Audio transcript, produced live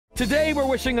Today we're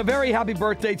wishing a very happy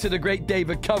birthday to the great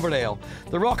David Coverdale.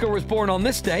 The rocker was born on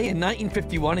this day in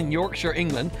 1951 in Yorkshire,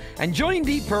 England, and joined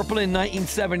Deep Purple in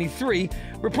 1973,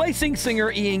 replacing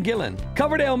singer Ian Gillan.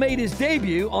 Coverdale made his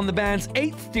debut on the band's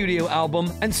 8th studio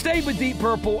album and stayed with Deep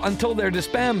Purple until their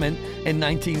disbandment in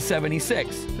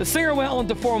 1976. The singer went on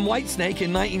to form Whitesnake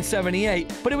in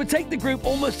 1978, but it would take the group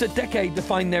almost a decade to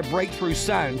find their breakthrough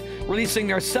sound, releasing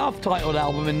their self-titled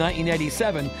album in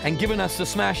 1987 and giving us the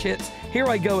smash hits Here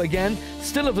I Go Again,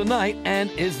 Still of the Night,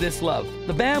 and Is This Love.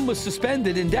 The band was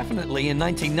suspended indefinitely in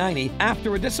 1990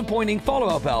 after a disappointing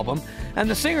follow-up album, and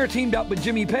the singer teamed up with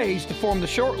Jimmy Page to form the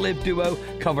short-lived duo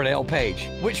Coverdale-Page,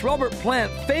 which Robert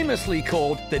Plant famously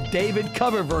called the David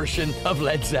Cover version of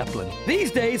Led Zeppelin.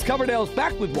 These days, Coverdale's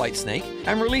back with Whitesnake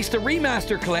and released a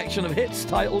remaster collection of hits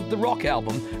titled The Rock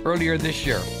Album earlier this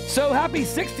year. So happy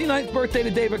 69th birthday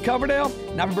to David Coverdale,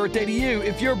 and happy birthday to you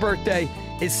if your birthday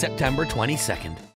is September 22nd.